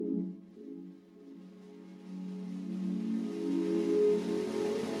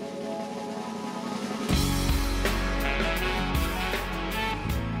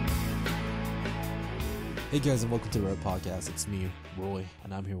Hey guys, and welcome to the Red Podcast. It's me, Roy,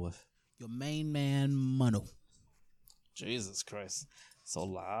 and I'm here with your main man, Mano. Jesus Christ, so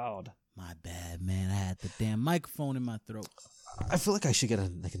loud. My bad, man. I had the damn microphone in my throat. I feel like I should get a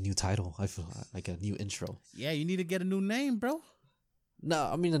new title. I feel like a new intro. Yeah, you need to get a new name, bro. No,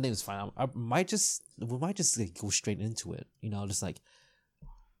 I mean the name's fine. We might just like, go straight into it. You know, just like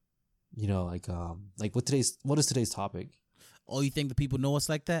what is today's topic? Oh, you think the people know us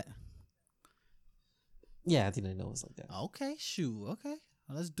like that? Yeah, I think they know us like that. Okay, shoot. Okay,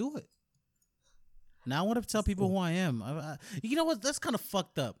 well, let's do it. Now I want to tell people who I am. You know what? That's kind of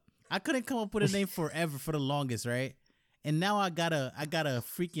fucked up. I couldn't come up with a name forever for the longest, right? And now I got a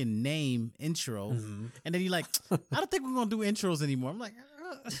freaking name intro, and then you're like, I don't think we're gonna do intros anymore. I'm like,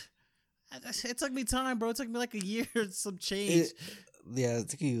 it took me time, bro. It took me like a year, some change. It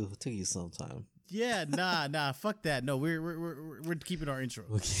took you some time. Yeah, nah, fuck that. No, we're keeping our intro.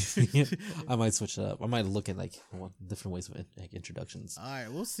 Okay. I might switch it up. I might look at like different ways of like introductions. All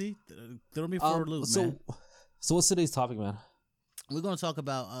right, we'll see. Throw me for a loop, man. So what's today's topic, man? We're gonna talk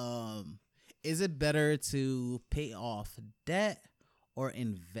about is it better to pay off debt or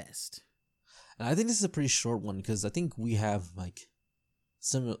invest? And I think this is a pretty short one because I think we have like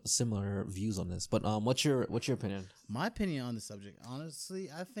similar views on this. But what's your opinion? My opinion on the subject, honestly,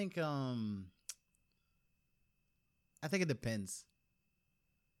 I think it depends.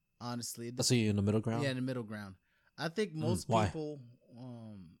 Honestly, So you're in the middle ground? Yeah, in the middle ground. I think most why? people,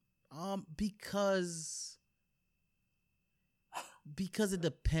 because it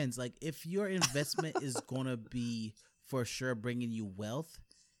depends. Like, if your investment is gonna be for sure bringing you wealth,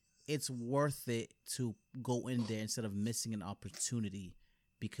 it's worth it to go in there instead of missing an opportunity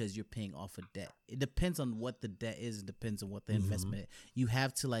because you're paying off a debt. It depends on what the debt is. It depends on what the investment is. You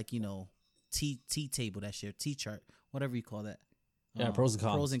have to, like, T-table that shit, T-chart, whatever you call that. Yeah, pros and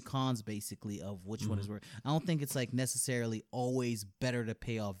cons. Pros and cons, basically, of which one is worth. I don't think it's like necessarily always better to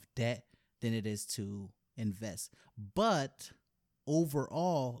pay off debt than it is to invest. But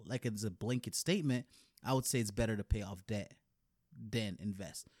overall, like it's a blanket statement, I would say it's better to pay off debt than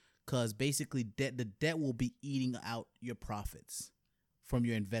invest. Because basically, the debt will be eating out your profits from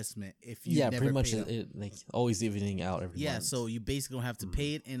your investment if you never pretty much pay it, like always evening out every month. so you basically don't have to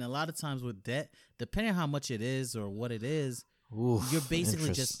pay it. And a lot of times with debt, depending on how much it is or what it is, you're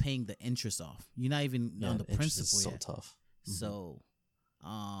basically just paying the interest off. You're not even on the principal is so yet. tough. So,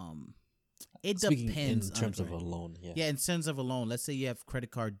 it Speaking depends in terms of a loan. Yeah, in terms of a loan. Let's say you have credit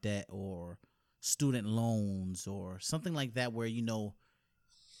card debt or student loans or something like that, where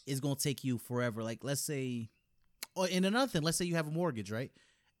it's gonna take you forever. Like, let's say, or in another thing, let's say you have a mortgage, right?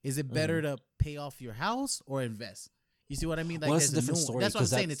 Is it better to pay off your house or invest? You see what I mean? Like, that's a different story. That's what I'm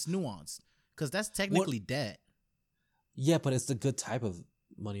saying. It's nuanced because that's technically debt. Yeah, but it's the good type of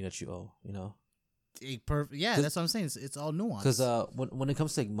money that you owe. That's what I'm saying. It's all nuanced. Because when it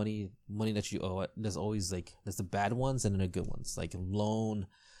comes to like money that you owe, there's always like there's the bad ones and then the good ones, like loan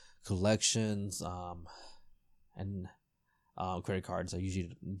collections, and credit cards are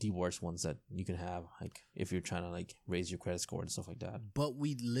usually the worst ones that you can have, like if you're trying to like raise your credit score and stuff like that. But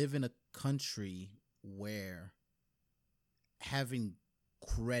we live in a country where having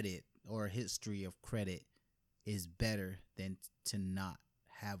credit or a history of credit is better than to not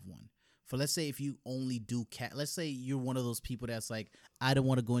have one. For let's say if you only do let's say you're one of those people that's like, I don't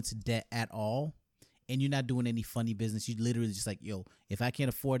want to go into debt at all, and you're not doing any funny business. You literally just like, yo, if I can't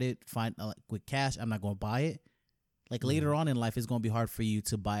afford it, fine, with cash, I'm not going to buy it. Like later on in life, it's going to be hard for you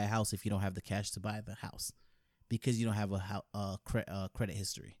to buy a house if you don't have the cash to buy the house because you don't have a credit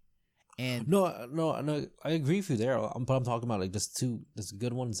history. And no, I agree with you there. But I'm talking about like there's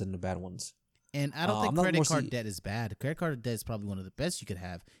good ones and the bad ones. And I don't think credit card debt is bad. Credit card debt is probably one of the best you could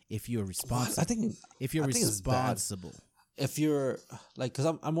have if you're responsible. I think responsible. If you're like, because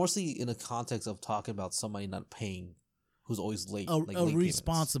I'm mostly in the context of talking about somebody not paying, who's always late. A late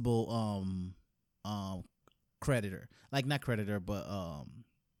responsible creditor, like not creditor, but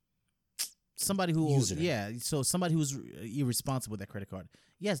somebody who user. So somebody who's irresponsible with that credit card.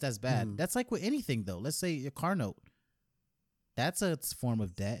 Yes, that's bad. That's like with anything though. Let's say your car note. That's a form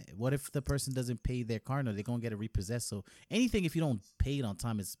of debt. What if the person doesn't pay their car note? They're going to get it repossessed. So anything, if you don't pay it on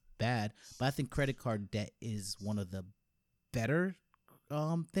time, is bad. But I think credit card debt is one of the better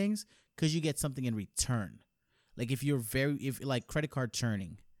things because you get something in return. Like if like credit card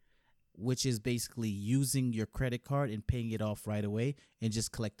churning, which is basically using your credit card and paying it off right away and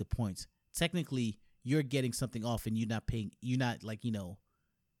just collect the points. Technically, you're getting something off and you're not paying. You're not like, you're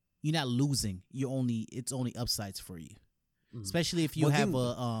not losing. It's only upsides for you. Especially if you have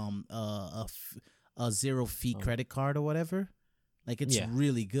a zero fee credit card or whatever, like it's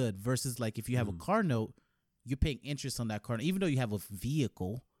really good. Versus like if you have a car note, you're paying interest on that car, even though you have a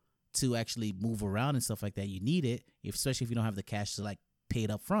vehicle to actually move around and stuff like that. You need it, especially if you don't have the cash to like pay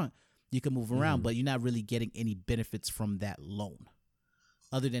it up front. You can move around, but you're not really getting any benefits from that loan,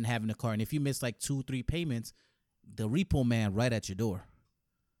 other than having a car. And if you miss like 2-3 payments, the repo man right at your door.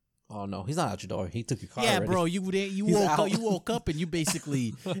 Oh no, he's not at your door. He took your car. Yeah, already. bro, you woke up and you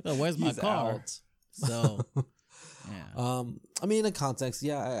basically, oh, where's my He's car? out. So, yeah, I mean, in the context,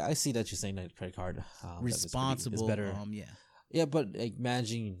 yeah, I see that you're saying that credit card responsible. is better. Yeah, Yeah, but like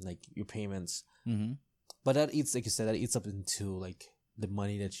managing like your payments, but that eats, like you said, that eats up into like the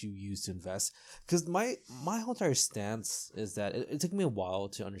money that you use to invest. Because my whole entire stance is that it took me a while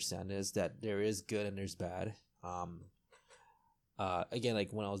to understand is that there is good and there's bad. Again,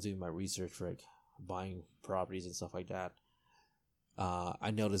 like when I was doing my research for like buying properties and stuff like that,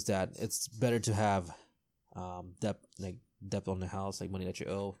 I noticed that it's better to have debt on the house, like money that you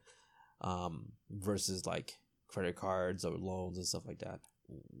owe, versus like credit cards or loans and stuff like that.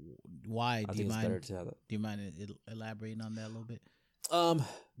 Why? I think it's better to have that. Do you mind elaborating on that a little bit?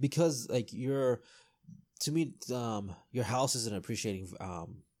 Because like to me, your house is an appreciating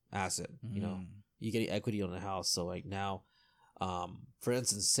asset. You know, you get equity on the house. So like now, for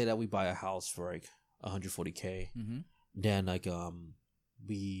instance, say that we buy a house for like 140K, then like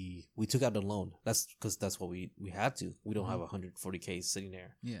we took out the loan. That's because that's what we had to. We don't have 140K sitting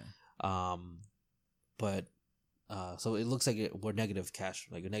there. Yeah. But so it looks like we're negative cash,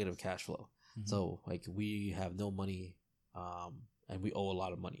 like a negative cash flow. So like we have no money, and we owe a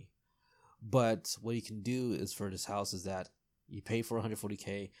lot of money. But what you can do is for this house is that you pay for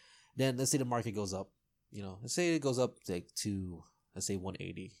 140K. Then let's say the market goes up. You know, let's say it goes up like to let's say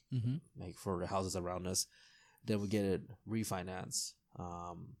 180, like for the houses around us. Then we get it refinance,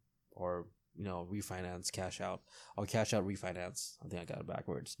 or you know, refinance, cash out, or cash out, refinance. I think I got it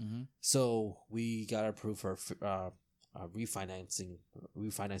backwards. So we got approved for refinancing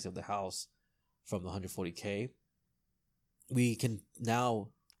of the house from the 140K. We can now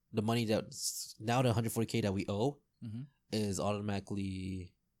the 140K that we owe is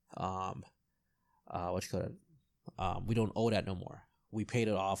automatically what you call it? We don't owe that no more. We paid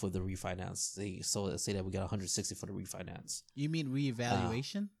it off with the refinance. So let's say that we got 160 for the refinance. You mean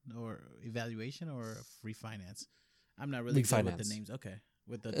reevaluation or refinance? I'm not really good with the names. Okay,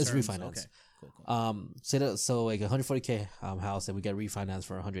 with the it's terms. refinance. Okay, cool. Say that so like 140K house and we get refinanced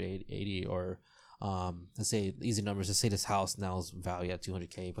for 180 or let's say easy numbers. Let's say this house now is valued at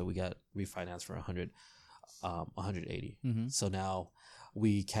 200K, but we got refinanced for 180. So now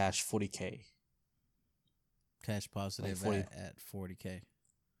we cash 40K. Cash positive like at 40K.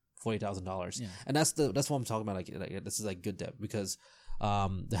 $40,000. Yeah. And that's what I'm talking about. Like this is like good debt because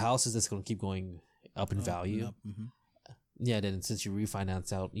the house is just going to keep going up in value. Up. Yeah. Then since you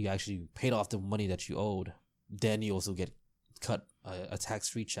refinance out, you actually paid off the money that you owed. Then you also get cut a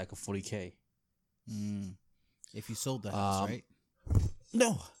tax-free check of 40K. If you sold the house, right?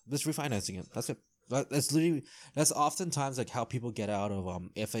 No, just refinancing it. That's it. That's oftentimes like how people get out of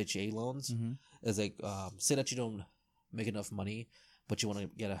FHA loans. Is like say that you don't make enough money, but you want to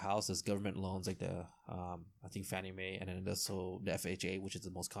get a house. There's government loans like the I think Fannie Mae, and then there's also the FHA, which is the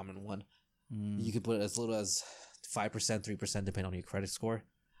most common one. You can put as little as 5%, 3%, depending on your credit score.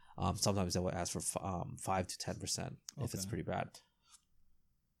 Sometimes they will ask for 5 to 10% if it's pretty bad.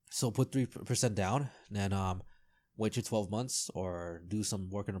 So put 3% down, then wait your 12 months or do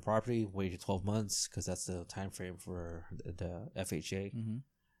some work on the property. Wait your 12 months because that's the time frame for the FHA.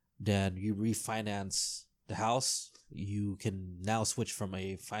 Then you refinance the house. You can now switch from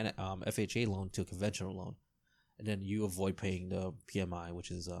a FHA loan to a conventional loan, and then you avoid paying the PMI,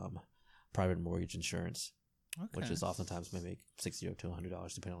 which is private mortgage insurance, which is oftentimes maybe $60 to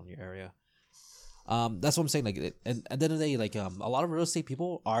 $100 depending on your area. That's what I'm saying. Like, and at the end of the day, like a lot of real estate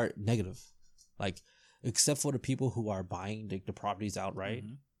people are negative, like except for the people who are buying the properties outright,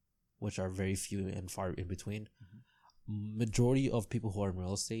 which are very few and far in between. Majority of people who are in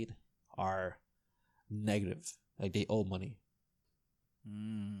real estate are negative, like they owe money.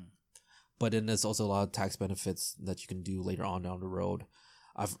 But then there's also a lot of tax benefits that you can do later on down the road.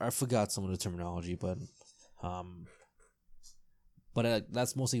 I forgot some of the terminology, but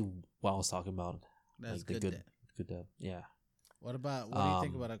that's mostly what I was talking about. That's like the good debt. Yeah. What do you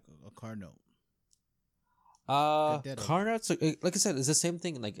think about a car note? Car notes, like I said, it's the same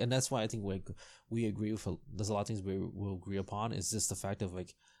thing. Like, and that's why I think we agree with. There's a lot of things we will agree upon. Is just the fact of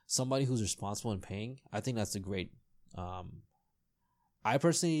like somebody who's responsible in paying. I think that's a great. I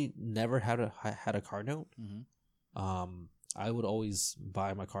personally never had a car note. I would always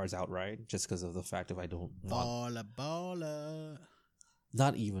buy my cars outright just because of the fact of I don't want. Baller.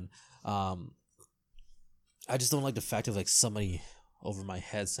 Not even. I just don't like the fact of like somebody over my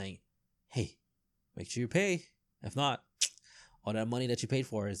head saying, "Hey, make sure you pay. If not, all that money that you paid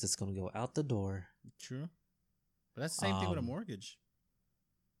for is just gonna go out the door." True. But that's the same thing with a Um, mortgage.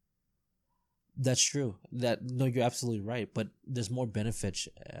 That's true. No, you're absolutely right. But there's more benefits.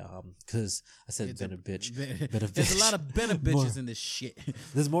 Because I said It's a- benefits. There's a lot of benefits More. in this shit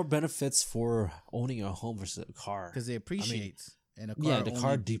There's more benefits for owning a home versus a car. because it appreciates, and a car yeah, the only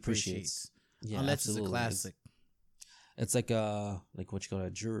car depreciates. Yeah, unless absolutely. it's a classic. It's like what you call a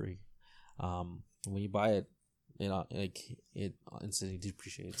jewelry. When you buy it, it instantly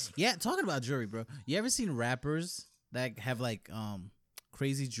depreciates. Yeah, talking about jewelry, bro. You ever seen rappers that have like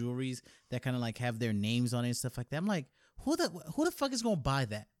crazy jewelries that kind of like have their names on it and stuff like that? I'm like, who the fuck is gonna buy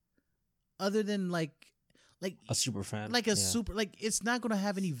that? Other than like A super fan, like a super like it's not gonna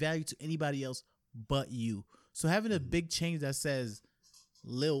have any value to anybody else but you. So having a big chain that says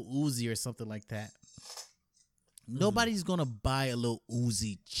Lil Uzi or something like that, nobody's gonna buy a Lil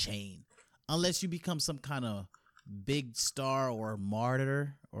Uzi chain unless you become some kind of big star or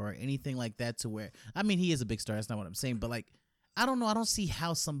martyr or anything like that. To where, I mean, he is a big star. That's not what I'm saying, but like, I don't know. I don't see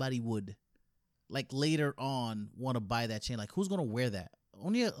how somebody would like later on want to buy that chain. Like, who's gonna wear that?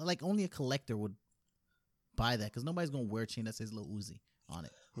 Only a collector would buy that because nobody's gonna wear a chain that says Lil Uzi on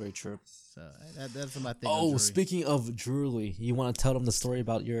it. Very true. So that's my thing. Oh, speaking of jewelry, you want to tell them the story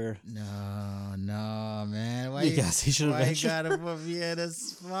about your? No, man. Why You guys, he should have why you mentioned. gotta put me in a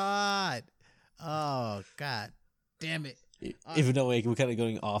spot? Oh, God damn it. Even though we're kind of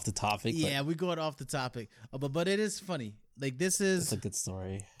going off the topic. Yeah, we're going off the topic. But it is funny. Like it's a good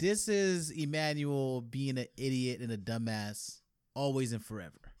story. This is Emmanuel being an idiot and a dumbass always and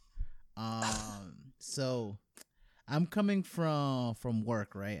forever. So I'm coming from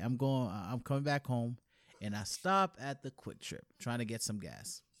work, right? I'm coming back home and I stop at the Quick Trip trying to get some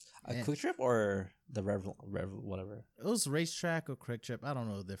gas. A Quick Trip or the Rev whatever. It was Racetrack or Quick Trip. I don't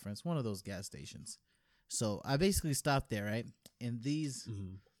know the difference. One of those gas stations. So I basically stopped there, right? And these,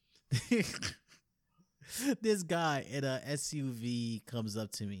 this guy in a SUV comes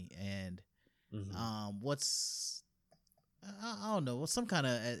up to me and, I don't know, some kind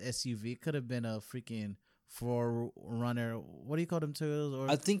of SUV. It could have been a freaking 4Runner. What do you call them too? Or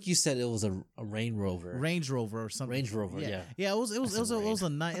I think you said it was a Range Rover. Range Rover or something. Range Rover, yeah. Yeah, it was a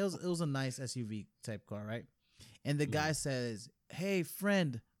nice SUV type car, right? And the guy says, "Hey,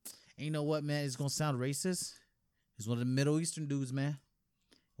 friend, and you know what, man? It's gonna sound racist. He's one of the Middle Eastern dudes, man.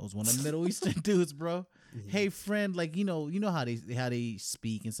 It was one of the Middle Eastern dudes, bro. Hey, friend, like you know how they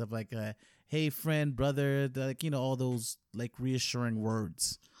speak and stuff like that. Hey, friend, brother, like all those like reassuring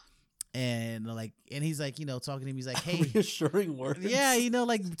words." And he's like, talking to him. He's like, "Hey, reassuring words." Yeah,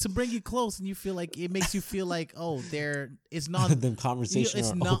 like to bring you close, and you feel like it makes you feel like, oh, it's them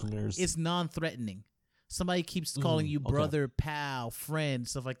conversation openers. It's non-threatening. Somebody keeps calling you brother, pal, friend,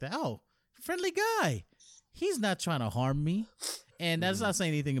 stuff like that. Oh, friendly guy. He's not trying to harm me. And that's not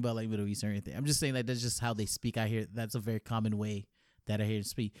saying anything about like Middle East or anything. I'm just saying that that's just how they speak. I hear that's a very common way that I hear them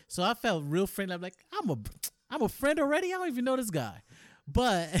speak. So I felt real friendly. I'm like, I'm a friend already. I don't even know this guy.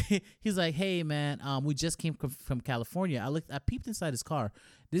 But he's like, "Hey man, we just came from California." I peeped inside his car.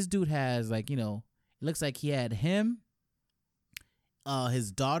 This dude has it looks like he had him,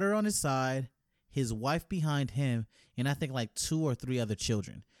 his daughter on his side, his wife behind him, and I think like 2 or 3 other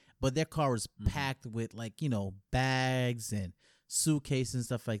children. But their car was packed with bags and suitcases and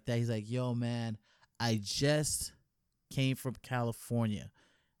stuff like that. He's like, "Yo man, I just came from California.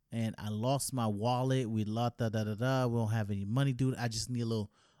 And I lost my wallet. We lost We don't have any money, dude. I just need a little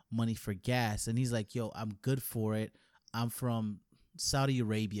money for gas." And he's like, "Yo, I'm good for it. I'm from Saudi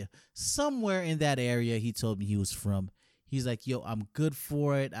Arabia." Somewhere in that area he told me he was from. He's like, "Yo, I'm good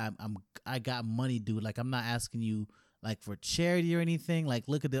for it. I got money, dude. Like, I'm not asking you like for charity or anything. Like,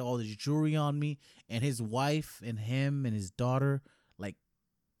 look at all this jewelry on me." And his wife and him and his daughter, like,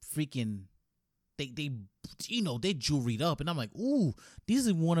 freaking they jewelried up, and I'm like, "Ooh, these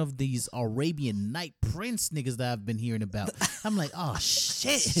are one of these Arabian Night Prince niggas that I've been hearing about." I'm like, "Oh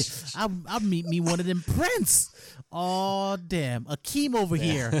shit, I'll meet me one of them Prince." Oh damn, Akeem over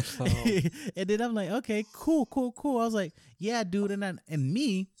here. And then I'm like, "Okay, cool. I was like, "Yeah, dude," and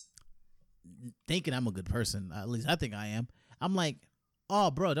me thinking I'm a good person, at least I think I am. I'm like, "Oh,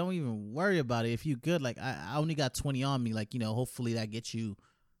 bro, don't even worry about it. If you good, like I only got 20 on me. Like hopefully that gets you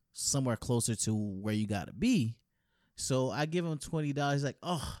somewhere closer to where you gotta be." So I give him $20. He's like,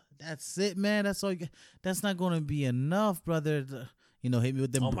 "Oh, that's it, man. That's all. That's not gonna be enough, brother." Hit me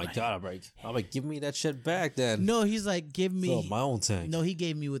with them. Oh my god! I'm like, give me that shit back then. No, he's like, give me my own tank. No, he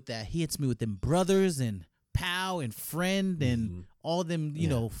gave me with that. He hits me with them brothers and pal and friend and all them,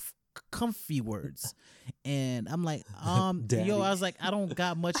 comfy words. And I'm like, Daddy. yo, I was like, I don't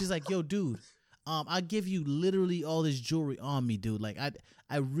got much. He's like, yo, dude, I give you literally all this jewelry on me, dude. Like,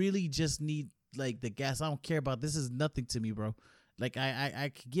 I really just need like the gas. I don't care about this. Is nothing to me, bro. Like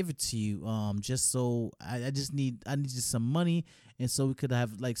I could give it to you, just so I need just some money, and so we could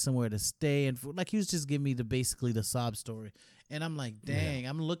have like somewhere to stay, and like he was just giving me basically the sob story, and I'm like, dang,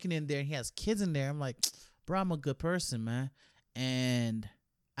 I'm looking in there, and he has kids in there. I'm like, bro, I'm a good person, man, and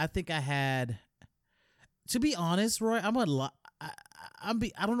I think I had, to be honest, Roy, I'm a lot. I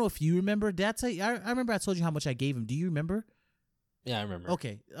don't know if you remember. Did I tell you? I remember I told you how much I gave him. Do you remember? Yeah, I remember.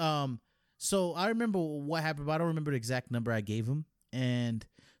 Okay. So I remember what happened, but I don't remember the exact number I gave him. And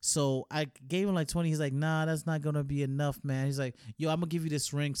so I gave him like 20. He's like, nah, that's not gonna be enough, man. He's like, yo, I'm gonna give you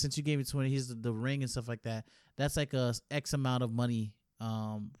this ring since you gave me 20. Here's the ring and stuff like that. That's like a X amount of money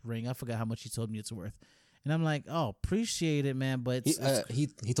ring. I forgot how much he told me it's worth. And I'm like, oh, appreciate it, man. But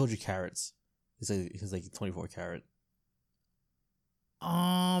he told you carats. He's like 24 carat.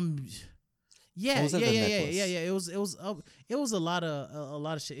 Yeah. It was a lot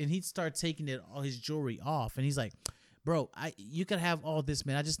of shit, and he'd start taking all his jewelry off, and he's like, bro, you could have all this,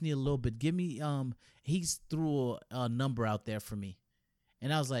 man. I just need a little bit. Give me he threw a number out there for me,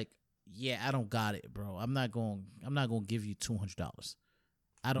 and I was like, yeah, I don't got it, bro. I'm not going to give you $200.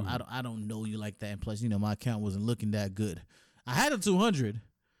 I don't know you like that, and plus, my account wasn't looking that good. I had a 200,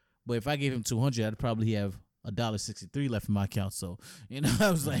 but if I gave him 200, I'd probably have $1.63 left in my account. So, I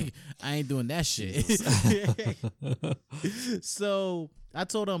was like, I ain't doing that shit. So I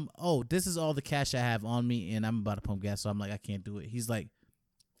told him, oh, this is all the cash I have on me, and I'm about to pump gas. So I'm like, I can't do it. He's like,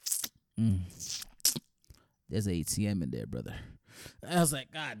 there's an ATM in there, brother. I was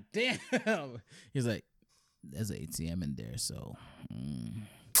like, God damn. He's like, there's an ATM in there. So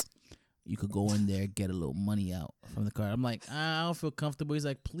you could go in there, get a little money out from the card. I'm like, I don't feel comfortable. He's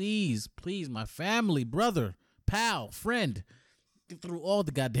like, please, my family, brother, pal, friend. He threw all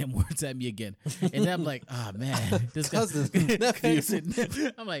the goddamn words at me again. And then I'm like, man, this Cousin,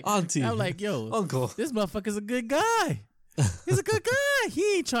 nephew. I'm like, auntie. I'm like, yo, uncle. This motherfucker's a good guy. He's a good guy.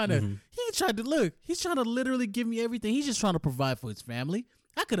 He ain't trying to look. He's trying to literally give me everything. He's just trying to provide for his family.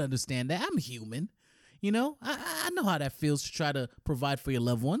 I could understand that. I'm human. I know how that feels to try to provide for your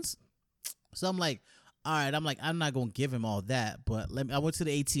loved ones. So I'm like, all right, I'm not going to give him all that, but I went to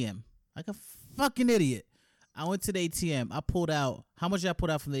the ATM like a fucking idiot. I went to the ATM. I pulled out, how much did I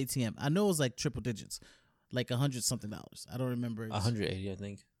pull out from the ATM? I know it was like triple digits, like $100 something. I don't remember. 180, I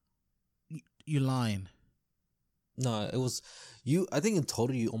think. You're lying. No, it was you. I think in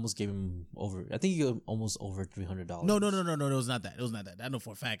total you almost gave him over. I think you gave him almost over $300. No. It was not that. I know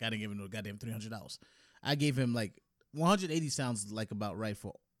for a fact I didn't give him no goddamn $300. I gave him like 180 sounds like about right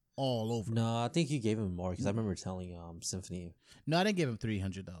for all over. No, I think you gave him more because I remember telling Symphony. No, I didn't give him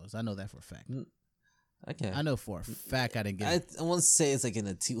 $300. I know that for a fact. Okay. I know for a fact I didn't give him. I want to say it's like in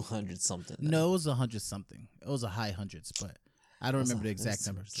a 200 something. No, it was 100 something. It was a high hundreds, but I don't remember the exact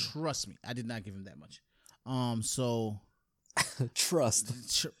number. Trust me, I did not give him that much. So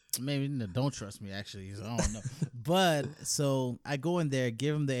trust. Maybe don't trust me. Actually, I don't know. But so I go in there,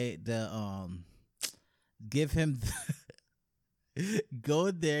 give him go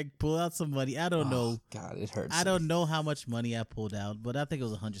in there, pull out some money. I don't know. God, it hurts. I don't know how much money I pulled out, but I think it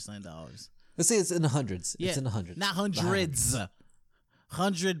was $100. Let's say it's in the hundreds. Yeah, it's in the hundreds. Not hundreds.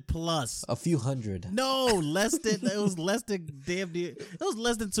 100 plus. A few hundred. No, less than. It was less than damn near. It was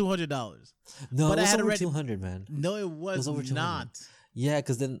less than $200. No, but it was I had over 200, man. No, it was over 200. not. Yeah,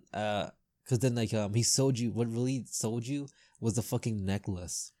 because then like he sold you. What really sold you was the fucking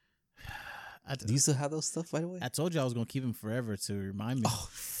necklace. Do you still have those stuff, by the way? I told you I was gonna keep him forever to remind me. Oh,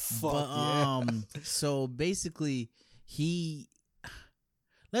 fuck but, So basically,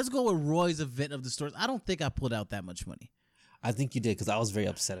 let's go with Roy's event of the stores. I don't think I pulled out that much money. I think you did because I was very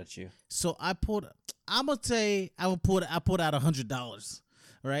upset at you. So I'm gonna say I pulled out $100,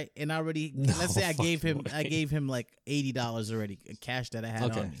 right? And let's say I gave him like $80 already, cash that I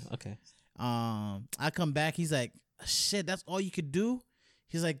had on me. Okay. I come back, he's like, shit, that's all you could do?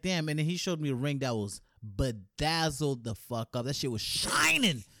 He's like, damn, and then he showed me a ring that was bedazzled the fuck up. That shit was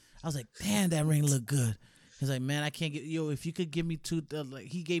shining. I was like, damn, that ring looked good. He's like, man, I can't get, if you could give me like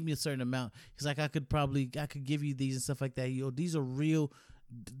he gave me a certain amount. He's like, I could give you these and stuff like that. These are real.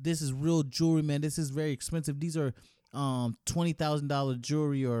 This is real jewelry, man. This is very expensive. These are $20,000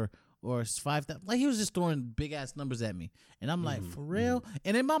 jewelry or $5,000. Like he was just throwing big ass numbers at me, and I'm like, for real.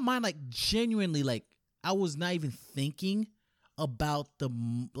 And in my mind, like genuinely, like I was not even thinking about the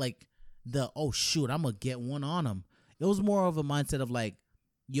oh shoot, I'm gonna get one on him. It was more of a mindset of like,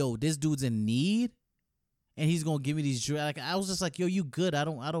 yo, this dude's in need. and he's gonna give me these jewelry. Like I was just like, yo, you good? I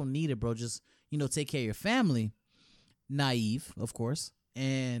don't need it, bro. Just take care of your family. Naive, of course,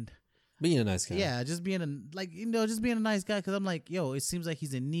 and being a nice guy. Yeah, just being just being a nice guy. Because I'm like, yo, it seems like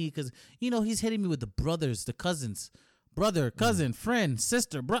he's in need. Because he's hitting me with the brothers, the cousins, brother, cousin, friend,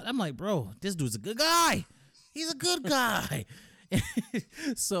 sister, bro. I'm like, bro, this dude's a good guy. He's a good guy.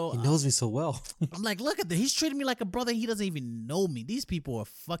 So he knows me so well. I'm like, look at this. He's treating me like a brother. He doesn't even know me. These people are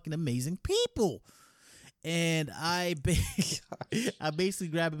fucking amazing people. And I basically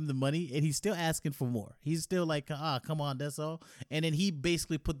grab him the money, and he's still asking for more. He's still like, come on, that's all. And then he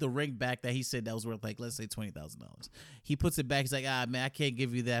basically put the ring back that he said that was worth, like, let's say $20,000. He puts it back. He's like, man, I can't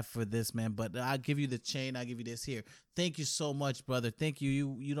give you that for this, man, but I'll give you the chain. I'll give you this here. Thank you so much, brother. Thank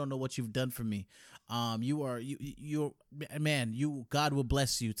you. You don't know what you've done for me. You're man, God will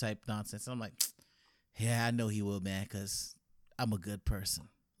bless you type nonsense. And I'm like, yeah, I know he will, man, because I'm a good person.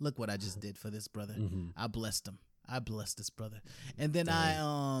 Look what I just did for this brother. Mm-hmm. I blessed him. I blessed this brother. And then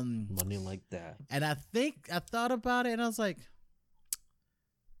money like that. And I thought about it, and I was like,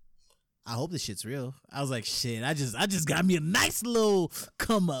 I hope this shit's real. I was like, shit, I just got me a nice little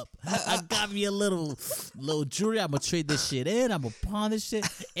come up. I got me a little jewelry. I'm gonna trade this shit in. I'm gonna pawn this shit.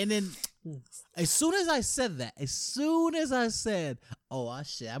 And then as soon as I said, oh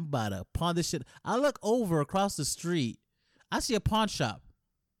shit, I'm about to pawn this shit, I look over across the street. I see a pawn shop.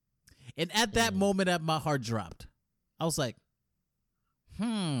 And at that moment, my heart dropped. I was like,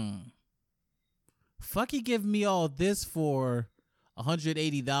 fuck, he give me all this for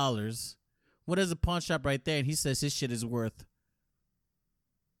 $180. What is a pawn shop right there? And he says his shit is worth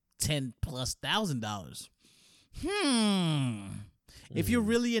 $10,000+. If you're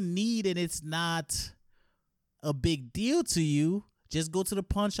really in need and it's not a big deal to you, just go to the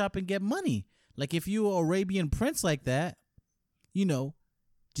pawn shop and get money. Like if you're an Arabian prince like that,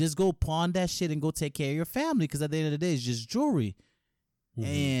 just go pawn that shit and go take care of your family, because at the end of the day, it's just jewelry.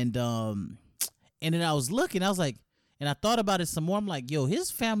 Mm-hmm. And then I was looking, I was like, and I thought about it some more. I'm like, yo, his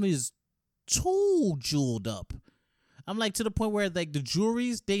family is too jeweled up. I'm like, to the point where like the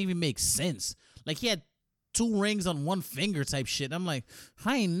jewelries didn't even make sense. Like he had 2 rings on 1 finger type shit. I'm like,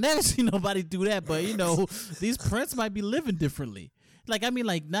 I ain't never seen nobody do that, but these prince might be living differently. Like, I mean,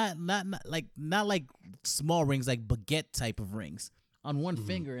 like not like small rings, like baguette type of rings on 1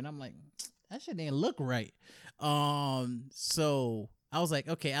 finger. And I'm like, that shit didn't look right. So I was like,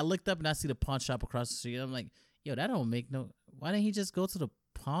 okay, I looked up and I see the pawn shop across the street. I'm like, yo, that don't make no, why didn't he just go to the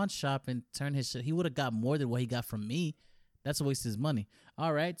pawn shop and turn his shit? He would have got more than what he got from me. That's a waste of his money.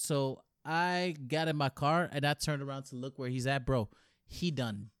 All right. So I got in my car and I turned around to look where he's at, bro. He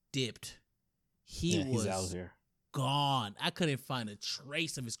done dipped. He's out here. Gone. I couldn't find a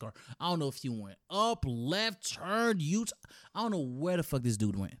trace of his car. I don't know if he went up, left, turned, I don't know where the fuck this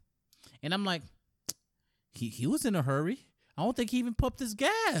dude went. And I'm like, he was in a hurry. I don't think he even pumped his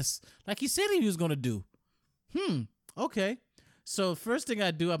gas like he said he was gonna do. Okay. So first thing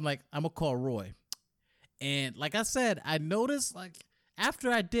I do, I'm like, I'm gonna call Roy. And like I said, I noticed, like,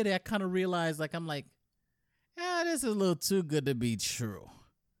 after I did it, I kind of realized, like, I'm like, this is a little too good to be true.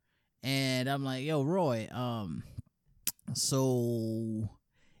 And I'm like, yo, Roy, so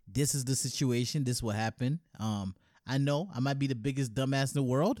this is the situation. This will happen. I know I might be the biggest dumbass in the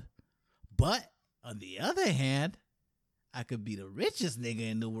world, but on the other hand, I could be the richest nigga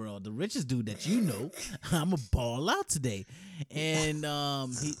in the world, the richest dude that you know. I'm a ball out today. And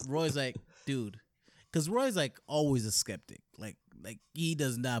Roy's like, dude, because Roy's like always a skeptic. Like he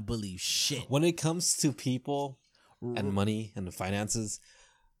does not believe shit. When it comes to people and money and the finances,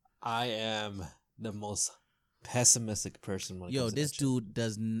 I am the most pessimistic person. When it comes to this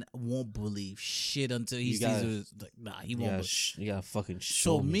dude won't believe shit until he sees it. Like, nah, he won't. You gotta fucking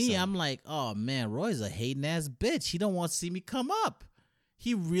show me. So I'm like, oh man, Roy's a hating ass bitch. He don't want to see me come up.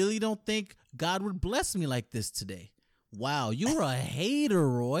 He really don't think God would bless me like this today. Wow, you're a hater,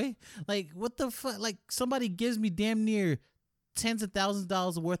 Roy. Like, what the fuck? Like, somebody gives me damn near tens of thousands of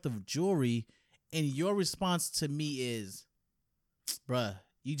dollars worth of jewelry, and your response to me is, bruh,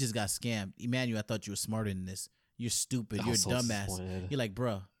 you just got scammed. Emmanuel, I thought you were smarter than this. You're stupid. You're a dumbass. You're like,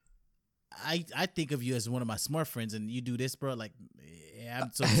 bruh, I think of you as one of my smart friends, and you do this, bro. Like, yeah,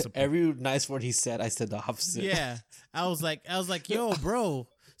 I'm so disappointed. Every nice word he said, I said the opposite. Yeah. I was like, yo, bro.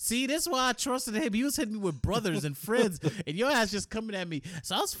 See, that's why I trusted him. He was hitting me with brothers and friends, and your ass just coming at me.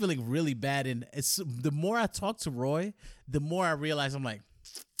 So I was feeling really bad. And the more I talked to Roy, the more I realized, I'm like,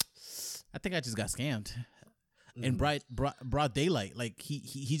 I think I just got scammed. In broad daylight. Like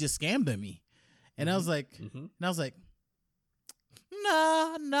he just scammed at me. And I was like,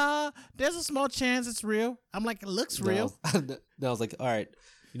 nah, there's a small chance it's real. I'm like, it looks real. Then I was like, all right,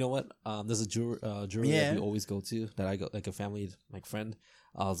 You know what? There's a jewelry Yeah. that we always go to that I go like a family like friend.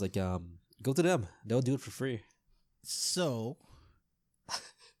 I was like, go to them. They'll do it for free. So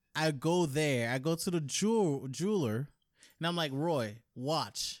I go there. I go to the jeweler, and I'm like, Roy,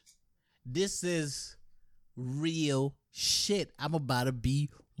 watch. This is real shit. I'm about to be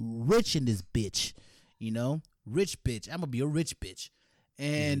rich in this bitch. You know, rich bitch. I'm gonna be a rich bitch.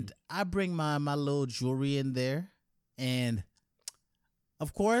 And I bring my little jewelry in there, and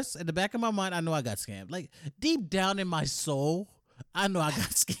of course, in the back of my mind, I know I got scammed. Like deep down in my soul, I know I got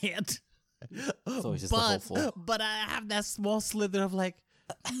scammed. So it's just the hopeful. But I have that small slither of like,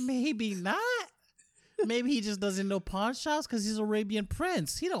 maybe not. Maybe he just doesn't know pawn shops because he's Arabian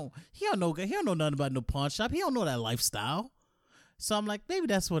Prince. He don't know nothing about no pawn shop. He don't know that lifestyle. So I'm like, maybe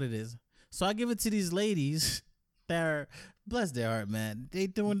that's what it is. So I give it to these ladies that are, bless their heart, man. They're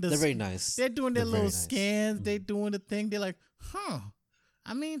very nice. They're doing their They're little very nice. scans. They doing the thing. They're like,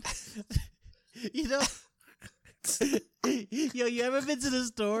 I mean, you know, yo, you ever been to the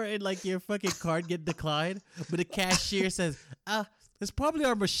store and like your fucking card get declined, but the cashier says, it's probably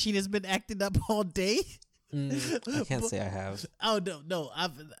our machine has been acting up all day. I can't say I have. Oh no,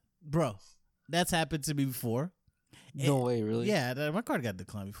 bro, that's happened to me before. No way, really? Yeah, my card got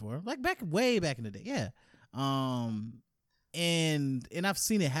declined before, like way back in the day. Yeah, and I've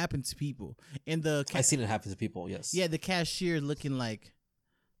seen it happen to people. And I've seen it happen to people. Yes. yeah, the cashier looking like,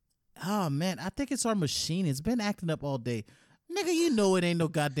 oh man, I think it's our machine. It's been acting up all day. Nigga, you know it ain't no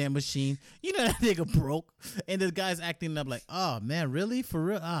goddamn machine. You know that nigga broke. And the guy's acting up like, oh man, really? For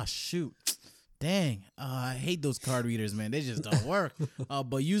real? Ah, shoot. Dang. I hate those card readers, man. They just don't work.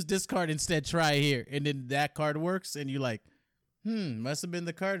 But use this card instead. Try it here. And then that card works. And you're like, must have been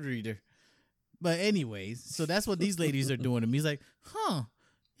the card reader. But anyways, so that's what these ladies are doing to me. He's like,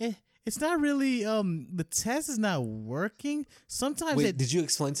 it's not really, the test is not working. Sometimes Wait, did you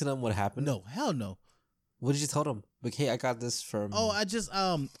explain to them what happened? No, hell no. What did you tell them? Like, hey, I got this from. Oh, I just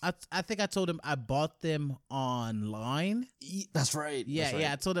I think I told him I bought them online. That's right. Yeah, That's right.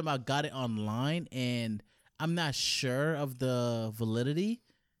 yeah. I told him I got it online, and I'm not sure of the validity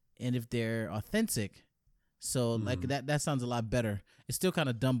and if they're authentic. So like that sounds a lot better. It's still kind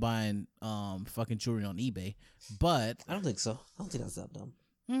of dumb buying fucking jewelry on eBay, but I don't think so. I don't think that's that dumb.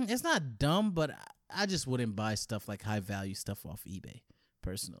 it's not dumb. But I just wouldn't buy stuff like high value stuff off eBay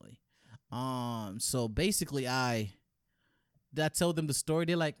personally. So basically I told them the story.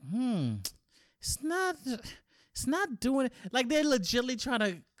 They're like, it's not doing it. Like they're legitimately trying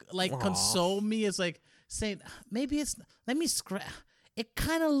to like console me. It's like saying, maybe it's, let me scratch. It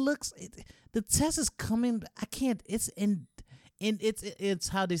kind of looks, the test is coming. I can't, it's it's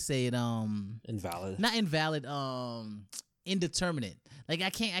how they say it, Invalid. not invalid, indeterminate. Like I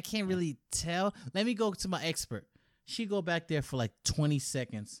can't really tell. Let me go to my expert. She go back there for like 20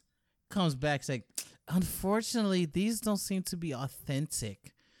 seconds. Comes back, like, unfortunately, these don't seem to be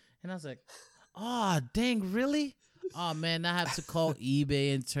authentic. And I was like, oh, dang, really? Oh, man, I have to call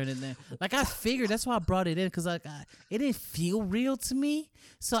eBay and turn it in. Like, I figured that's why I brought it in, because like, it didn't feel real to me.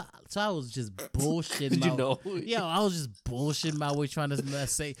 So I was just bullshitting. Did you know? Yeah, I was just bullshitting my way trying to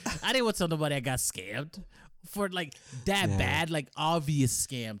say. I didn't want to tell nobody I got scammed for, like, that bad, like, obvious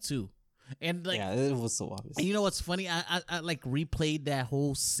scam, too. And like, yeah, it was so obvious. And you know what's funny? I like replayed that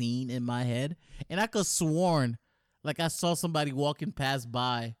whole scene in my head, and I could sworn like I saw somebody walking past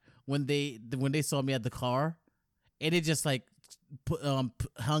by when they saw me at the car, and it just like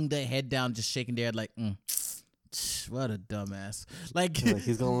hung their head down, just shaking their head like, what a dumbass. Like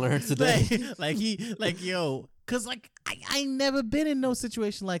he's gonna learn today. Yo, cause like I never been in no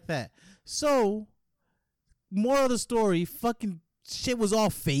situation like that. So, moral of the story, fucking shit was all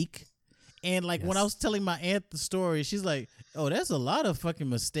fake. And like when I was telling my aunt the story, she's like, "Oh, there's a lot of fucking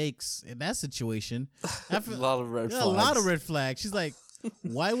mistakes in that situation. A lot of red flags. A lot of red flags." She's like,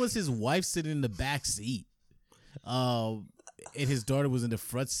 "Why was his wife sitting in the back seat, and his daughter was in the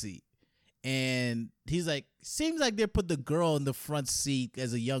front seat?" And he's like, "Seems like they put the girl in the front seat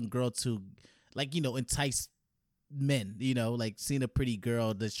as a young girl to, like, you know, entice men. You know, like seeing a pretty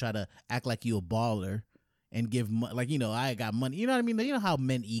girl that's try to act like you a baller and give like, you know, I got money. You know what I mean? You know how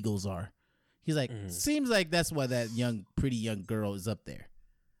men egos are." He's like, seems like that's why that pretty young girl is up there.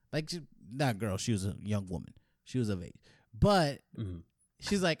 Like, not girl, she was a young woman. She was of age. But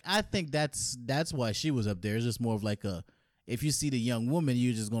she's like, I think that's why she was up there. It's just more of like if you see the young woman,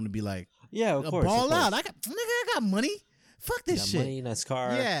 you're just going to be like, yeah, of course. Ball out. I got money. Fuck this shit. Money, nice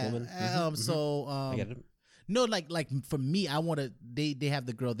car, yeah. woman. So, I get it. No, like for me, I want to, they have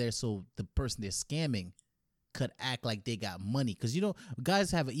the girl there so the person they're scamming could act like they got money, because you know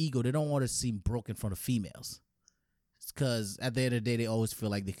guys have an ego. They don't want to seem broke in front of females. because at the end of the day, they always feel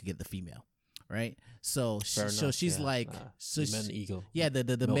like they could get the female, right? So she's like, men ego. Yeah,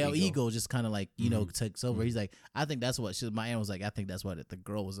 the male ego just kind of like takes over. Mm-hmm. He's like, I think that's what my aunt was like. I think that's what the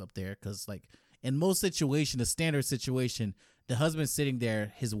girl was up there because like in most situations, a standard situation, the husband's sitting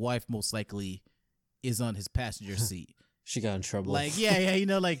there, his wife most likely is on his passenger seat. She got in trouble. Like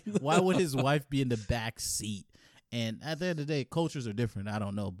like why would his wife be in the back seat? And at the end of the day, cultures are different. I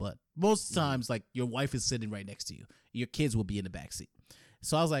don't know, but most times like your wife is sitting right next to you. Your kids will be in the back seat.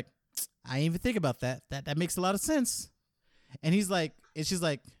 So I was like, I didn't even think about that. That makes a lot of sense. And she's like,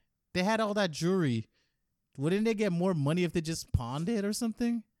 they had all that jewelry. Wouldn't they get more money if they just pawned it or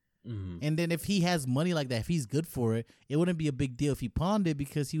something? Mm-hmm. And then if he has money like that, if he's good for it, it wouldn't be a big deal if he pawned it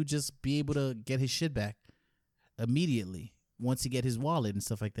because he would just be able to get his shit back immediately once he get his wallet and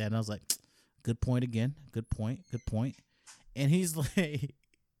stuff like that. And I was like, good point again. Good point. And he's like,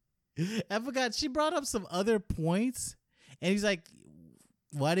 I forgot. She brought up some other points. And he's like,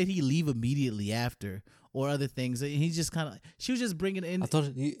 why did he leave immediately after? Or other things. And he's just kind of, she was just bringing in. I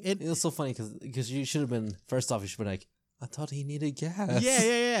thought it was so funny because you should have been, first off, you should have been like, I thought he needed gas.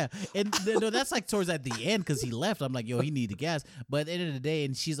 Yeah. And no, that's like towards at the end because he left. I'm like, yo, he needed gas. But at the end of the day,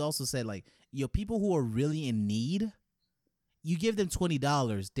 and she's also said like, yo, people who are really in need, you give them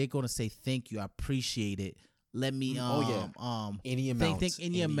 $20, they're gonna say thank you, I appreciate it. Let me any amount,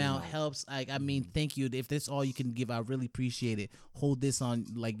 any amount helps. I mean, thank you. If that's all you can give, I really appreciate it. Hold this on,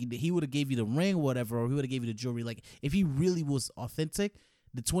 like he would have gave you the ring or whatever, or he would have gave you the jewelry. Like if he really was authentic,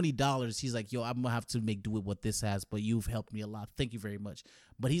 the $20, he's like, yo, I'm gonna have to make do with what this has, but you've helped me a lot. Thank you very much.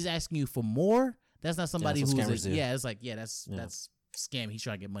 But he's asking you for more. That's not somebody who's it's like, that's scam. He's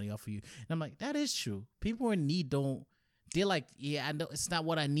trying to get money off of you. And I'm like, that is true. People in need they're like, yeah, I know it's not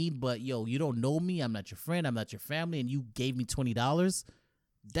what I need, but yo, you don't know me. I'm not your friend. I'm not your family. And you gave me $20.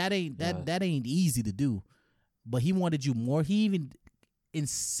 That ain't easy to do. But he wanted you more. He even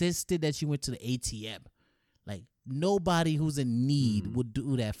insisted that you went to the ATM. Like nobody who's in need would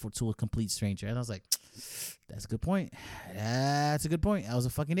do that to a complete stranger. And I was like, that's a good point. That's a good point. I was a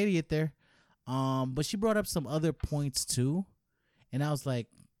fucking idiot there. But she brought up some other points too. And I was like,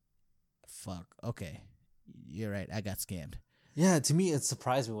 fuck, okay. You're right. I got scammed. Yeah, to me, it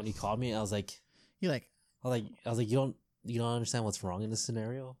surprised me when he called me. I was like, you're like, I was like, you don't understand what's wrong in this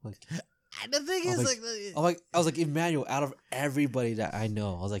scenario. Like, the thing is, I was like, Emmanuel, out of everybody that I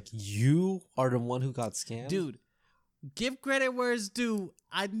know, I was like, you are the one who got scammed, dude. Give credit where it's due.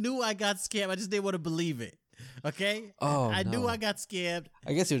 I knew I got scammed. I just didn't want to believe it. Okay. I knew I got scammed.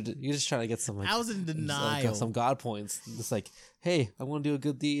 I guess you're just trying to get some. Like, I was in denial. Some God points. It's like, hey, I want to do a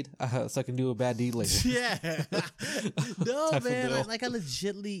good deed, so I can do a bad deed later. Yeah. No, man. I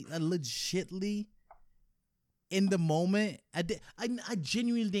legitly, in the moment, I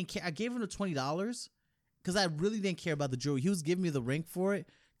genuinely didn't care. I gave him the $20 because I really didn't care about the jewelry. He was giving me the ring for it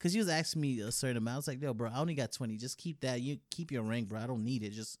because he was asking me a certain amount. I was like, yo, bro, I only got 20. Just keep that. You keep your ring, bro. I don't need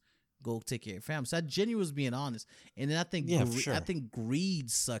it. Just go take care of your family. So I genuinely was being honest. And then I think I think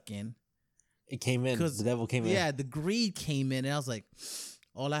greed suck in. It came in. The devil came in. Yeah, the greed came in. And I was like,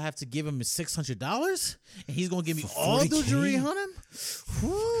 all I have to give him is $600? And he's going to give me all the jewelry on him?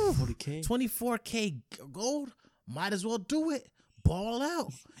 Whew, 40K? 24K gold? Might as well do it. Ball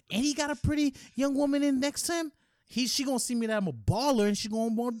out. And he got a pretty young woman in next to him. She going to see me that I'm a baller and she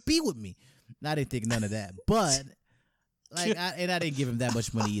going to want to be with me. I didn't think none of that. But... I didn't give him that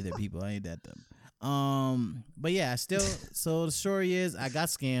much money either, people. I ain't that dumb. But yeah, so the story is I got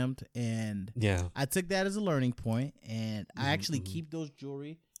scammed and I took that as a learning point and I actually keep those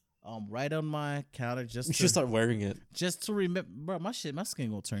jewelry right on my counter you should start wearing it. Just to remember, bro, my skin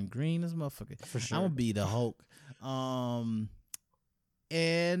gonna turn green as motherfucker. For sure. I'm gonna be the Hulk.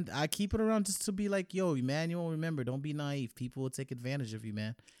 And I keep it around just to be like, yo, Emmanuel, remember, don't be naive. People will take advantage of you,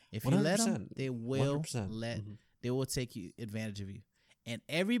 man. If you 100%. Let them, they will 100%. They will take advantage of you. And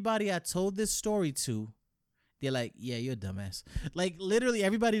everybody I told this story to, they're like, yeah, you're a dumbass. Like, literally,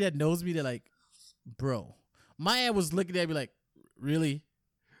 everybody that knows me, they're like, bro. My aunt was looking at me like, really?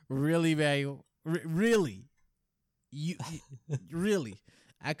 Really, Manuel? Really? You really?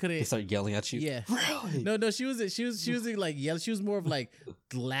 I couldn't. They started yelling at you? Yeah. Really? No, she wasn't like yelling. She was more of like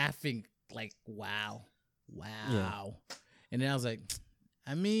laughing, like, wow. Yeah. And then I was like,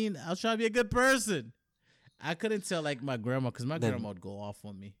 I mean, I was trying to be a good person. I couldn't tell like my grandma because my grandma would go off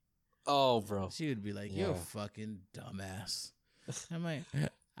on me. Oh, bro. She would be like, you're a fucking dumbass. I'm like,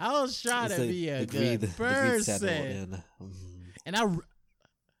 I was trying to be a good person. And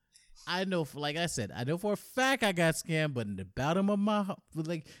I know, like I said, I know for a fact I got scammed, but in the bottom of my,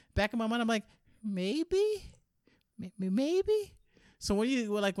 like, back of my mind, I'm like, maybe. So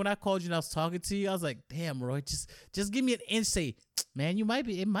when I called you and I was talking to you, I was like, damn, Roy, just give me an insight. Man,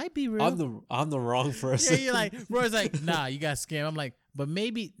 it might be real. I'm the wrong person. Yeah, you're like, Roy's like, nah, you got scammed. I'm like, but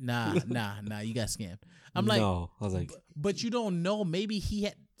maybe, nah, you got scammed. I'm like, no. I was like, but you don't know. Maybe he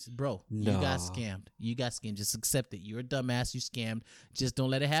had, bro, you got No. scammed. You got scammed. Just accept it. You're a dumbass. You scammed. Just don't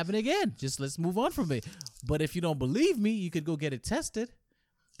let it happen again. Just let's move on from it. But if you don't believe me, you could go get it tested.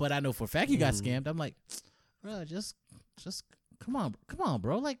 But I know for a fact you got scammed. I'm like, bro, just come on,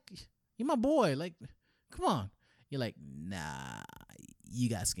 bro. Like, you're my boy. Like, come on. You're like, nah, you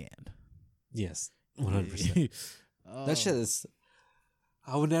got scammed. yes, 100%. That shit is.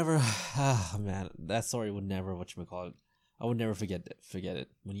 I would never. Man, that story would never. Whatchamacallit. I would never forget it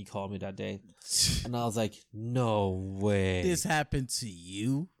when you called me that day, and I was like, no way. This happened to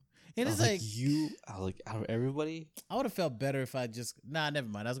you. And I it's was like you. I was like, out of everybody. I would have felt better if I just never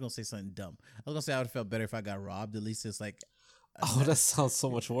mind. I was gonna say something dumb. I was gonna say I would have felt better if I got robbed. At least it's like, Oh, that sounds so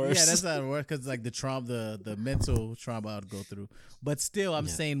much worse. yeah, that's not worse because like the trauma, the mental trauma I would go through. But still, I'm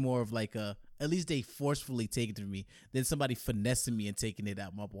saying more of like at least they forcefully take it from me than somebody finessing me and taking it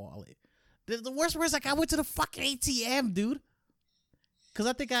out my wallet. The worst was like I went to the fucking ATM, dude. Cause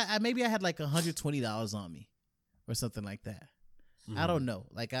I think I maybe I had like $120 on me or something like that. I don't know.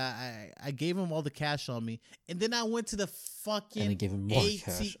 Like I gave him all the cash on me, and then I went to the fucking And I gave him more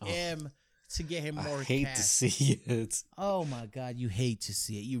ATM cash. to get him more I hate cash. to see it. Oh my god, you hate to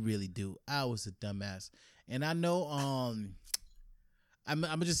see it. You really do. I was a dumbass, and I know. I'm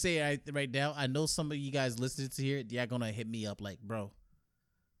gonna just say right now. I know some of you guys listening to here. You're gonna hit me up like, bro,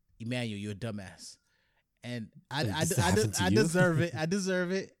 Emmanuel, you're a dumbass, and I deserve it. I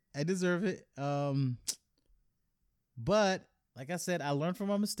deserve it. I deserve it. But like I said, I learned from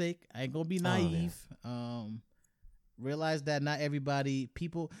my mistake. I ain't gonna be naive. Realize that not everybody,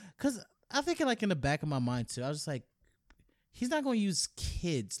 because I think like in the back of my mind too, I was just like, he's not gonna use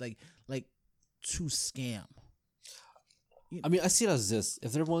kids like to scam. I mean, I see it as this: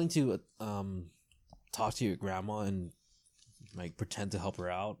 if they're willing to talk to your grandma and like pretend to help her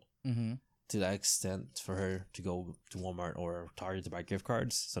out to that extent for her to go to Walmart or Target to buy gift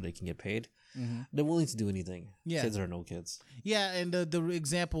cards so they can get paid, they're willing to do anything. Yeah. Kids or no kids. Yeah, and the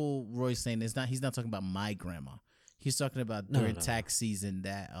example Roy's saying is he's not talking about my grandma. He's talking about during tax season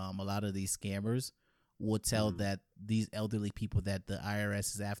that a lot of these scammers will tell that these elderly people that the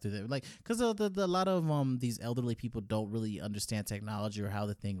IRS is after them, like, because a lot of these elderly people don't really understand technology or how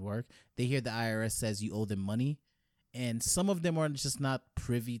the thing work. They hear the IRS says you owe them money, and some of them are just not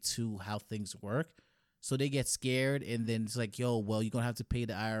privy to how things work. So they get scared, and then it's like, yo, well, you're going to have to pay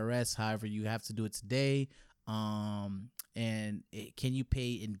the IRS. However, you have to do it today. Can you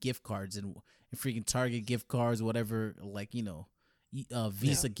pay in gift cards and freaking Target gift cards, whatever, like,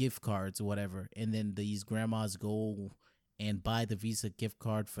 Visa gift cards or whatever. And then these grandmas go and buy the Visa gift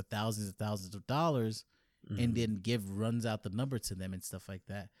card for thousands and thousands of dollars and then runs out the number to them and stuff like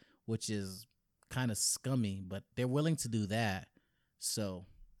that, which is kind of scummy, but they're willing to do that. So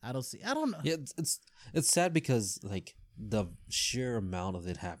I don't know. Yeah, it's sad because like the sheer amount of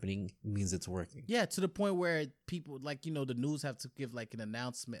it happening means it's working. Yeah, to the point where people like, the news have to give like an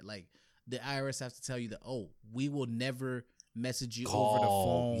announcement, like the IRS have to tell you that, oh, we will never message you over the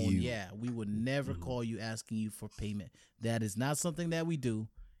phone. Yeah, we will never call you asking you for payment. That is not something that we do.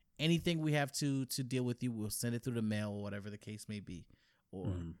 Anything we have to deal with you, we'll send it through the mail or whatever the case may be. Or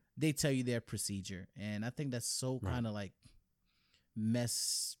they tell you their procedure. And I think that's so kind of like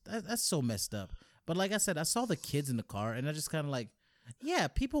that's so messed up. But like I said, I saw the kids in the car and I just kind of like, yeah,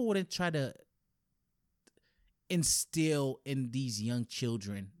 people wouldn't try to instill in these young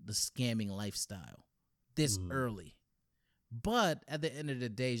children the scamming lifestyle this early. But at the end of the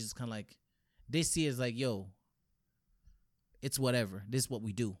day, it's just kind of like they see it as like, yo, it's whatever. This is what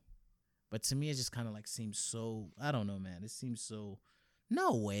we do. But to me, it just kind of like seems so, I don't know, man. It seems so,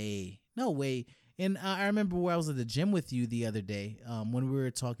 no way. And I remember where I was at the gym with you the other day when we were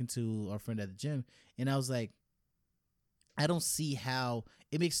talking to our friend at the gym. And I was like, I don't see how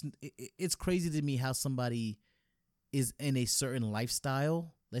it's crazy to me how somebody is in a certain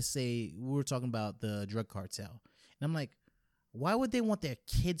lifestyle. Let's say we were talking about the drug cartel. And I'm like, why would they want their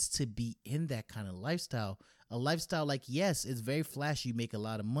kids to be in that kind of lifestyle? A lifestyle like, yes, it's very flashy. You make a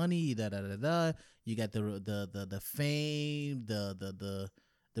lot of money. You got the fame, the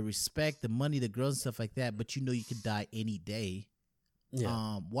respect, the money, the girls and stuff like that. But you could die any day.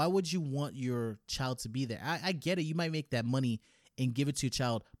 Yeah. Why would you want your child to be there? I get it. You might make that money and give it to your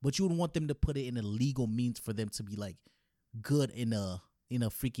child, but you would want them to put it in a legal means for them to be like good in a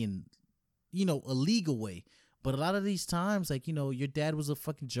freaking, a legal way. But a lot of these times, like, your dad was a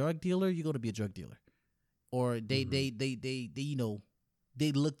fucking drug dealer, you're going to be a drug dealer. Or they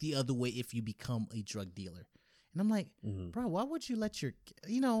they look the other way if you become a drug dealer. And I'm like, bro, why would you let your,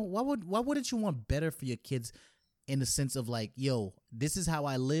 why wouldn't you want better for your kids in the sense of like, yo, this is how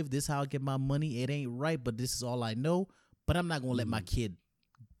I live, this is how I get my money. It ain't right, but this is all I know. But I'm not gonna let my kid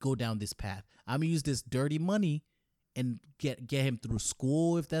go down this path. I'm gonna use this dirty money and get him through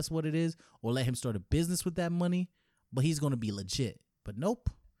school if that's what it is, or let him start a business with that money. But he's gonna be legit. But nope,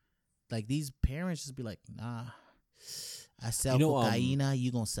 like these parents just be like, nah, I sell cocaine.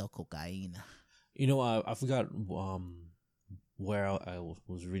 You gonna sell cocaine? I forgot where I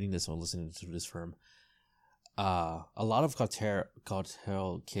was reading this or listening to this firm. A lot of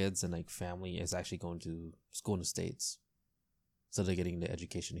cartel kids and like family is actually going to school in the States, so they're getting the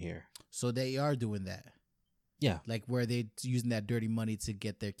education here. So they are doing that. Yeah, like where they using that dirty money to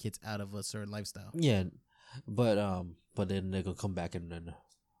get their kids out of a certain lifestyle. Yeah, but then they're gonna come back and then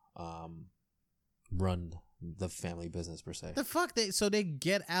run the family business per se. The fuck so they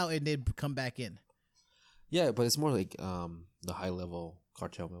get out and they come back in. Yeah, but it's more like the high level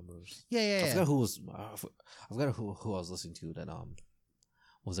cartel members. Yeah. I forgot who I was listening to that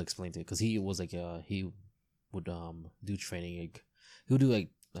was explaining it, because he was like he would do training, like he would do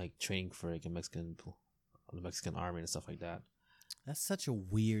like training for like the Mexican army and stuff like that. That's such a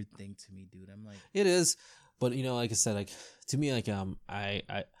weird thing to me, dude. I'm like, it is, but like I said, like to me, like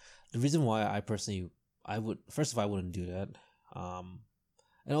I the reason why I personally I wouldn't do that,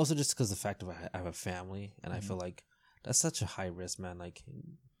 and also just because the fact of I have a family and I feel like that's such a high risk, man. Like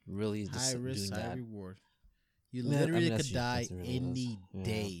really, just high risk, doing high that. reward. You literally could die really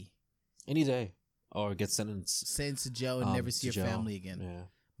any day, or get sentenced to jail and never see your family again. Yeah.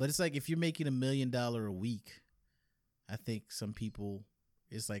 But it's like if you're making $1 million a week, I think some people,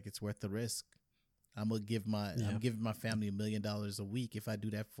 it's like it's worth the risk. I'm giving my family $1 million a week. If I do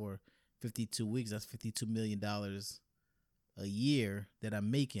that for 52 weeks, that's $52 million a year that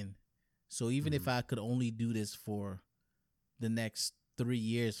I'm making. So even if I could only do this for the next 3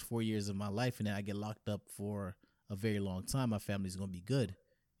 years, 4 years of my life, and then I get locked up for a very long time, my family's gonna be good,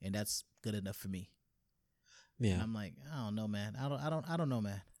 and that's good enough for me. Yeah, and I'm like, I don't know, man. I don't know,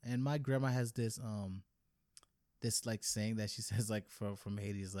 man. And my grandma has this this like saying that she says like from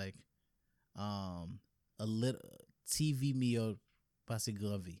Haiti is like, a little TV mio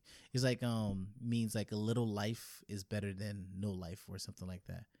pasigovi. It's like means like a little life is better than no life or something like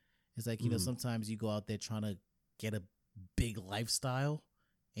that. It's like, sometimes you go out there trying to get a big lifestyle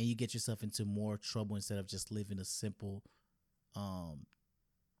and you get yourself into more trouble instead of just living a simple,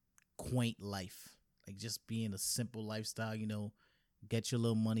 quaint life. Like just being a simple lifestyle, get your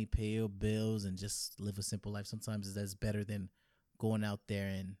little money, pay your bills, and just live a simple life. Sometimes that's better than going out there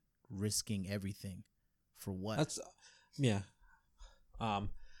and risking everything for what? I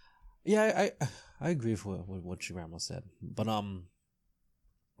agree with what your grandma said, but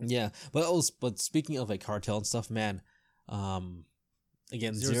but speaking of like cartel and stuff, man,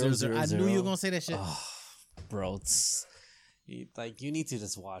 again, 000. I knew you were gonna say that shit, bro. It's you need to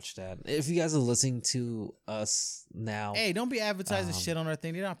just watch that. If you guys are listening to us now, hey, don't be advertising shit on our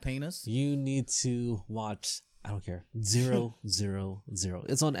thing. They're not paying us. You need to watch. I don't care. 000.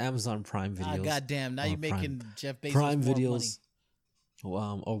 It's on Amazon Prime Videos. Goddamn! Now you're making Jeff Bezos Prime more Videos,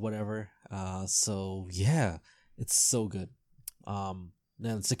 money. Or whatever. So yeah, it's so good.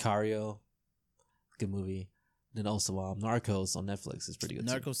 Then Sicario, good movie. Then also Narcos on Netflix is pretty good.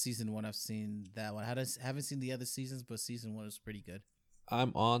 Narcos season 1, I've seen that one. Haven't seen the other seasons, but season 1 was pretty good.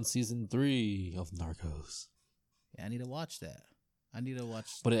 I'm on season 3 of Narcos. Yeah, I need to watch that.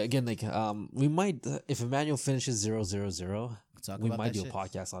 But again, like we might if Emmanuel finishes 000, we might do a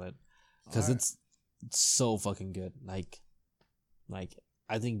podcast on it because it's so fucking good. Like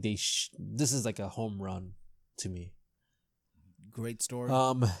I think this is like a home run to me. Great story.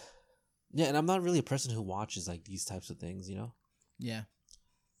 Yeah, and I'm not really a person who watches like these types of things, Yeah.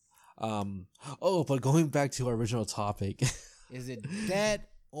 But going back to our original topic, is it debt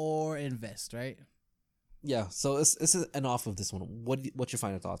or invest, right? Yeah, so it's an off of this one. What's your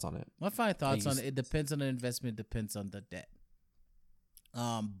final thoughts on it? My final thoughts on it. It depends on the investment. Depends on the debt.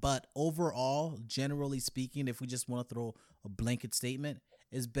 But overall, generally speaking, if we just want to throw a blanket statement,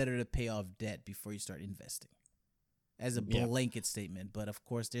 it's better to pay off debt before you start investing. As a blanket statement, but of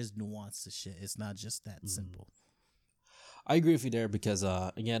course, there's nuance to shit. It's not just that simple. I agree with you there because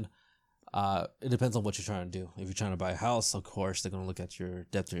again, it depends on what you're trying to do. If you're trying to buy a house, of course, they're gonna look at your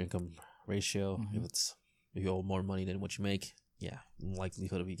debt to income ratio. If you owe more money than what you make,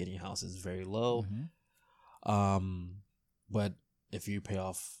 likelihood of you getting a house is very low. But if you pay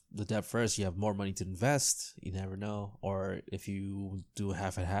off the debt first, you have more money to invest. You never know. Or if you do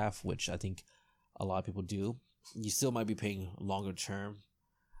half and half, which I think a lot of people do, you still might be paying longer term,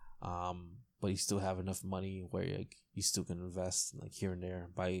 but you still have enough money where like you still can invest like here and there,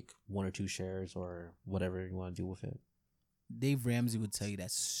 buy like 1 or 2 shares or whatever you want to do with it. Dave Ramsey would tell you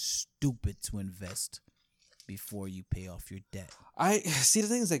that's stupid to invest before you pay off your debt. I see the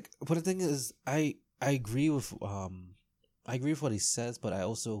thing is like, but the thing is, I agree with what he says, but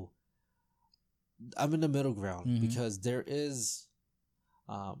I'm in the middle ground because there is,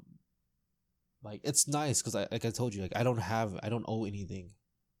 like it's nice because like I told you, like I don't owe anything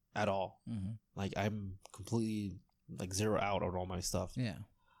at all. Like I'm completely like zero out on all my stuff. Yeah,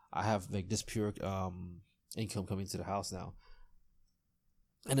 I have like this pure income coming to the house now,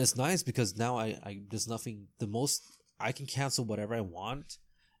 and it's nice because now I there's nothing. The most I can cancel whatever I want,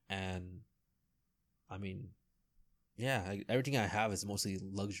 and I mean, yeah, like, everything I have is mostly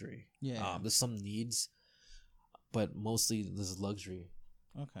luxury. Yeah. There's some needs, but mostly this is luxury.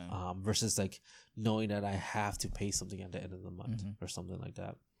 Okay. Versus like knowing that I have to pay something at the end of the month or something like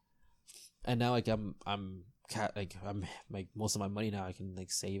that. And now like I'm like most of my money now I can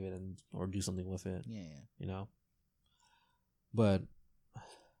like save it or do something with it. Yeah. You know. But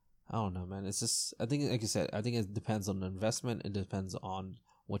I don't know, man. It's just I think like you said, I think it depends on the investment. It depends on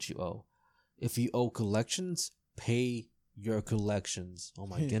what you owe. If you owe collections, pay your collections. Oh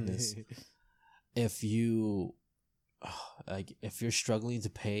my goodness. If you if you're struggling to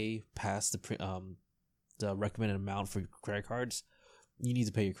pay past the recommended amount for credit cards, you need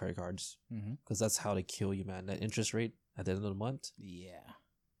to pay your credit cards because that's how they kill you, man. That interest rate at the end of the month. Yeah.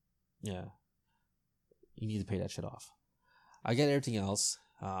 You need to pay that shit off. I get everything else.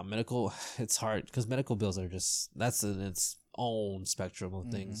 Medical, it's hard because medical bills are that's in its own spectrum of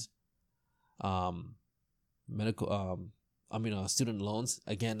things. Student loans,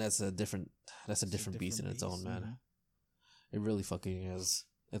 again, that's a different beast in its own, man. It really fucking is.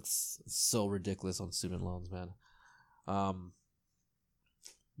 It's so ridiculous on student loans, man.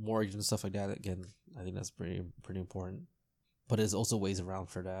 Mortgage and stuff like that, again, I think that's pretty important. But there's also ways around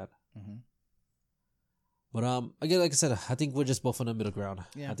for that. But again, like I said, I think we're just both on the middle ground.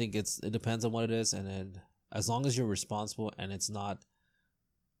 Yeah. I think it depends on what it is, and then as long as you're responsible and it's not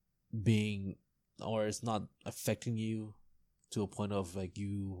it's not affecting you to a point of like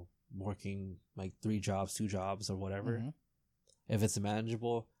you working like 3 jobs, 2 jobs, or whatever. If it's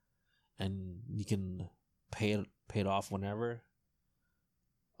manageable and you can pay it off whenever,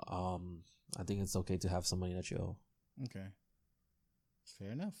 I think it's okay to have some money that you owe. Okay.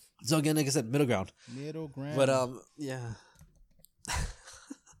 Fair enough. So again, like I said, middle ground. But yeah.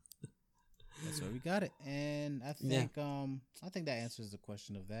 That's where we got it. And I think I think that answers the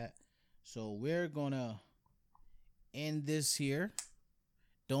question of that. So we're gonna end this here.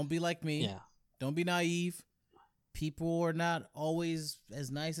 Don't be like me. Yeah. Don't be naive. People are not always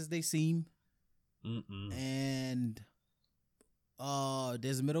as nice as they seem. And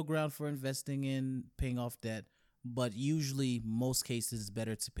there's a middle ground for investing in paying off debt. But usually, most cases, it's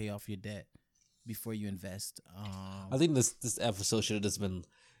better to pay off your debt before you invest. I think this episode should have just been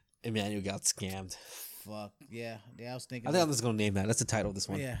Emmanuel got scammed. Fuck yeah! I was thinking. I think I'm just gonna name that. That's the title of this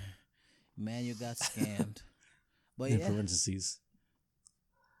one. Yeah, Emmanuel got scammed. But in parentheses.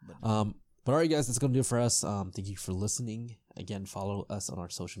 But all right, guys, that's gonna do it for us. Thank you for listening. Again, follow us on our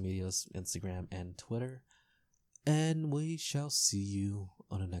social medias, Instagram and Twitter. And we shall see you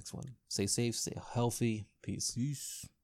on the next one. Stay safe, stay healthy. Peace.